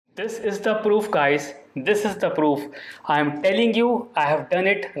This is the proof, guys. This is the proof. I am telling you, I have done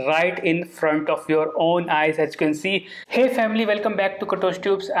it right in front of your own eyes, as you can see. Hey family, welcome back to Katosh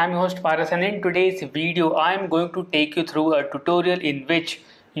Tubes. I am your host Paras, and in today's video I am going to take you through a tutorial in which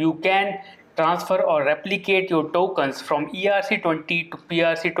you can transfer or replicate your tokens from ERC20 to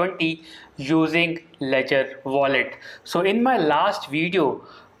PRC20 using Ledger Wallet. So in my last video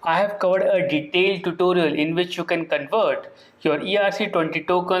I have covered a detailed tutorial in which you can convert your ERC20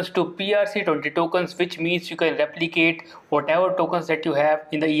 tokens to PRC20 tokens, which means you can replicate whatever tokens that you have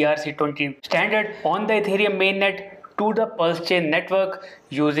in the ERC20 standard on the Ethereum mainnet to the PulseChain network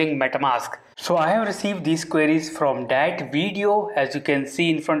using MetaMask. So I have received these queries from that video, as you can see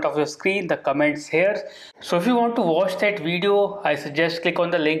in front of your screen, the comments here. So if you want to watch that video, I suggest click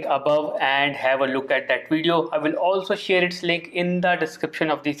on the link above and have a look at that video. I will also share its link in the description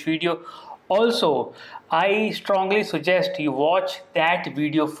of this video. Also, I strongly suggest you watch that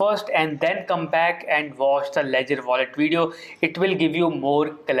video first and then come back and watch the Ledger Wallet video. It will give you more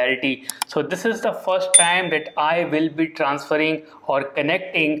clarity. So this is the first time that I will be transferring or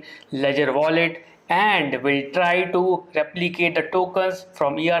connecting Ledger Wallet and will try to replicate the tokens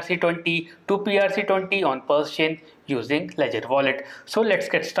from ERC20 to PRC20 on PulseChain using Ledger Wallet. So let's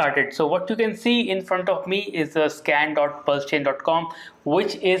get started. So what you can see in front of me is a scan.pulsechain.com,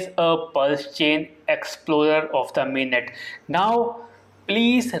 which is a PulseChain explorer of the mainnet. Now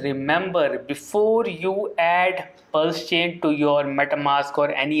please remember, before you add PulseChain to your MetaMask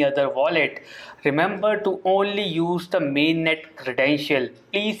or any other wallet, remember to only use the mainnet credential.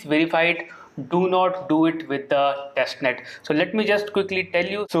 Please verify it. Do not do it with the testnet. So let me just quickly tell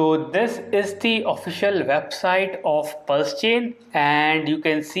you. So this is the official website of PulseChain, and you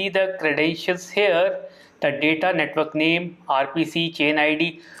can see the credentials here, the data, network name, RPC, chain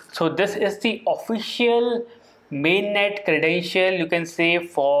ID. So this is the official mainnet credential, you can say,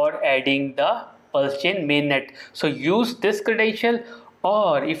 for adding the PulseChain mainnet. So use this credential,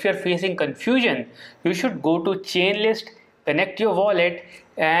 or if you're facing confusion, you should go to Chainlist, connect your wallet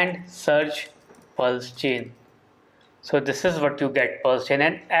and search PulseChain. So this is what you get, PulseChain,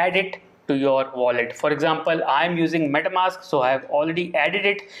 and add it to your wallet. For example, I am using MetaMask, so I have already added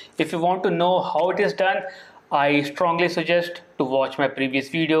it. If you want to know how it is done, I strongly suggest to watch my previous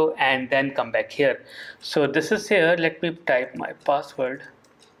video and then come back here. So this is here. Let me type my password.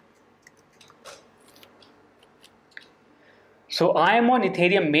 So I am on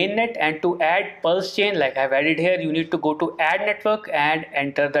Ethereum mainnet, and to add PulseChain like I've added here, you need to go to add network and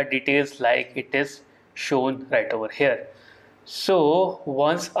enter the details like it is shown right over here. So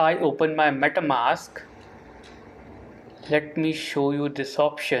once I open my MetaMask, let me show you this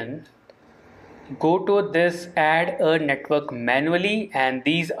option. Go to this add a network manually, and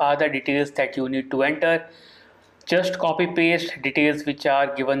these are the details that you need to enter. Just copy paste details which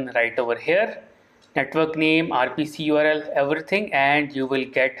are given right over here. Network name, RPC URL, everything, and you will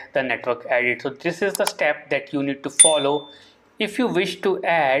get the network added. So this is the step that you need to follow if you wish to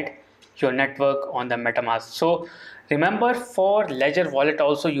add your network on the MetaMask. So remember, for Ledger Wallet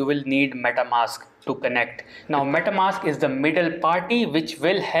also you will need MetaMask to connect. Now MetaMask is the middle party which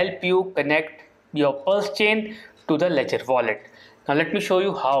will help you connect your PulseChain to the Ledger Wallet. Now let me show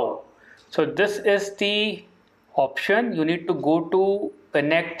you how. So this is the option. You need to go to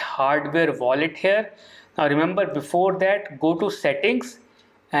connect hardware wallet here. Now remember, before that, go to settings,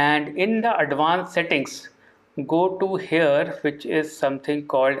 and in the advanced settings go to here, which is something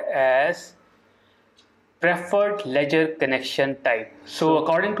called as preferred ledger connection type. So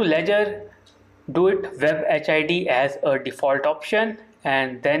according to Ledger, do it web HID as a default option,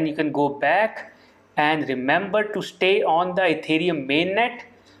 and then you can go back and remember to stay on the Ethereum mainnet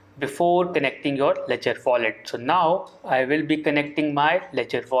before connecting your Ledger Wallet. So now I will be connecting my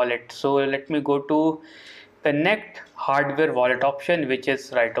Ledger Wallet. So let me go to connect hardware wallet option, which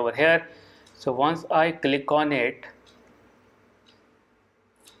is right over here. So once I click on it,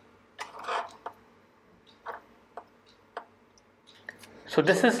 so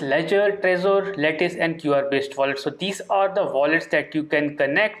this is Ledger, Trezor, Lattice and QR based wallets. So these are the wallets that you can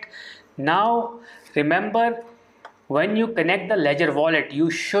connect. Now remember, when you connect the Ledger Wallet, you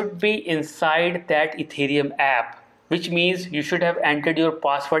should be inside that Ethereum app, which means you should have entered your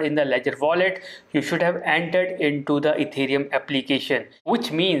password in the Ledger Wallet. You should have entered into the Ethereum application,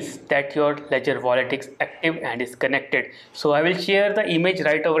 which means that your Ledger Wallet is active and is connected. So I will share the image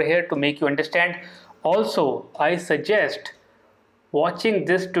right over here to make you understand. Also, I suggest watching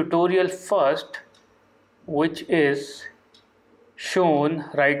this tutorial first, which is shown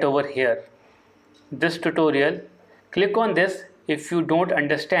right over here. This tutorial, click on this if you don't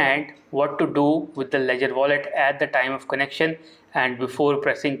understand what to do with the Ledger Wallet at the time of connection, and before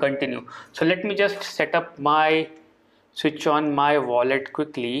pressing continue. So let me just set up my switch on my wallet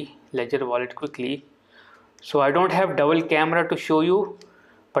quickly, Ledger wallet quickly. So I don't have double camera to show you,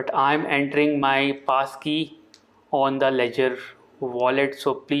 but I'm entering my passkey on the Ledger wallet.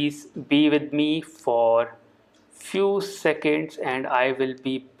 So please be with me for few seconds and I will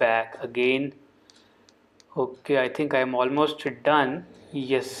be back again. Okay, I think I'm almost done.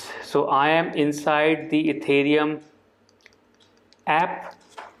 Yes, so I am inside the Ethereum app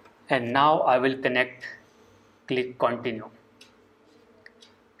and now I will connect. Click continue.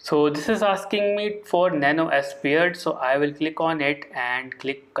 So this is asking me for Nano S paired, so I will click on it and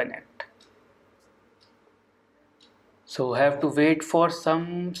click connect. So I have to wait for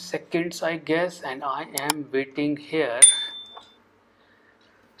some seconds, I guess, and I am waiting here.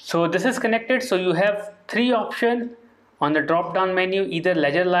 So this is connected. So you have three options on the drop down menu, either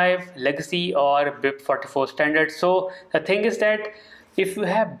Ledger Live, Legacy or BIP44 Standard. So the thing is that if you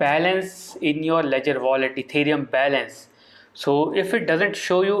have balance in your Ledger wallet, Ethereum balance, so if it doesn't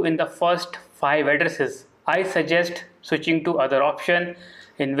show you in the first 5 addresses, I suggest switching to other option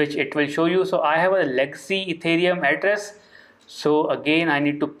in which it will show you. So I have a Legacy Ethereum address. So again, I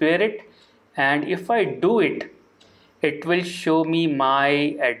need to pair it. And if I do it, it will show me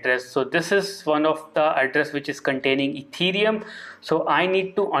my address. So this is one of the address which is containing Ethereum. So I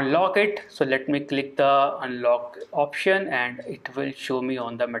need to unlock it. So let me click the unlock option and it will show me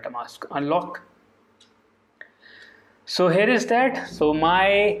on the MetaMask unlock. So here is that. So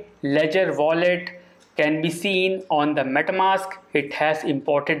my Ledger wallet can be seen on the MetaMask. It has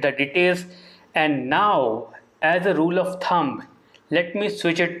imported the details. And now, as a rule of thumb, let me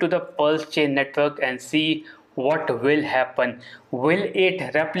switch it to the PulseChain network and see what will happen. Will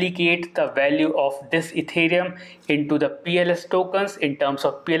it replicate the value of this Ethereum into the PLS tokens in terms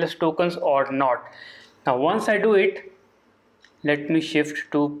of PLS tokens or not? Now once I do it, let me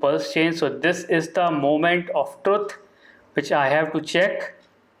shift to PulseChain. So this is the moment of truth which I have to check,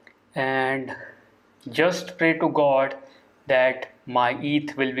 and just pray to God that my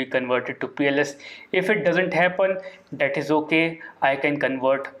ETH will be converted to PLS. If it doesn't happen, that is okay. I can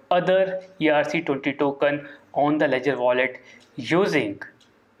convert other ERC20 token on the Ledger wallet using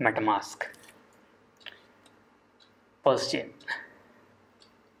MetaMask. PulseChain.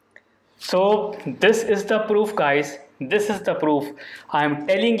 So this is the proof, guys. This is the proof. I am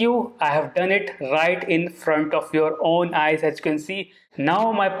telling you, I have done it right in front of your own eyes, as you can see.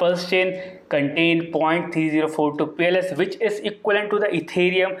 Now my PulseChain contain 0.304 PLS, which is equivalent to the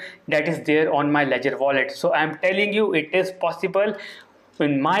Ethereum that is there on my Ledger wallet. So I am telling you, it is possible.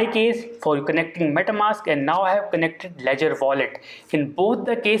 In my case, for connecting MetaMask, and now I have connected Ledger wallet. In both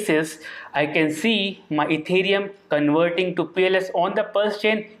the cases, I can see my Ethereum converting to PLS on the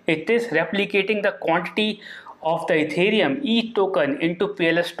PulseChain. It is replicating the quantity of the Ethereum ETH token into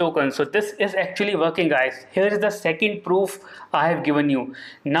PLS token. So this is actually working, guys. Here is the second proof I have given you.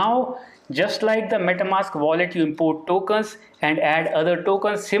 Now, just like the MetaMask wallet, you import tokens and add other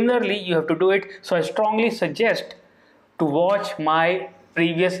tokens. Similarly, you have to do it. So I strongly suggest to watch my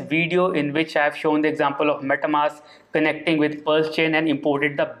previous video in which I have shown the example of MetaMask connecting with PulseChain and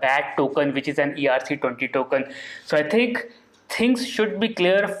imported the BAT token, which is an ERC20 token. So I think things should be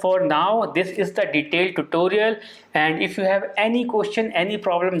clear for now. This is the detailed tutorial, and if you have any question, any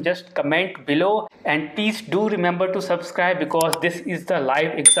problem, just comment below, and please do remember to subscribe, because this is the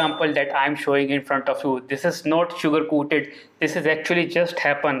live example that I am showing in front of you. This is not sugar coated. This is actually just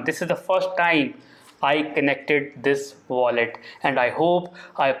happened. This is the first time I connected this wallet, and I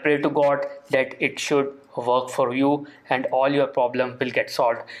pray to God that it should work for you and all your problem will get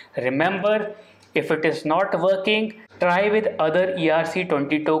solved. Remember, if it is not working, try with other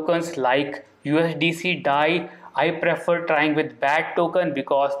ERC20 tokens like USDC DAI. I prefer trying with BAT token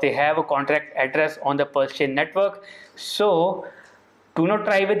because they have a contract address on the PulseChain network. So do not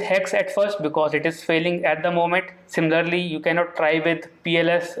try with HEX at first because it is failing at the moment. Similarly, you cannot try with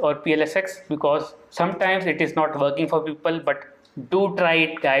PLS or PLSX because sometimes it is not working for people, but do try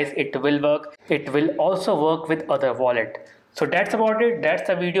it, guys. It will work. It will also work with other wallet. So that's about it. That's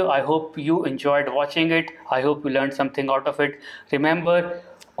the video. I hope you enjoyed watching it. I hope you learned something out of it. Remember,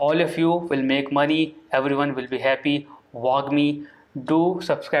 all of you will make money. Everyone will be happy. WAGMI. Do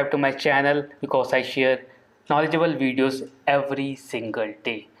subscribe to my channel because I share knowledgeable videos every single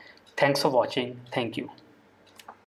day. Thanks for watching. Thank you.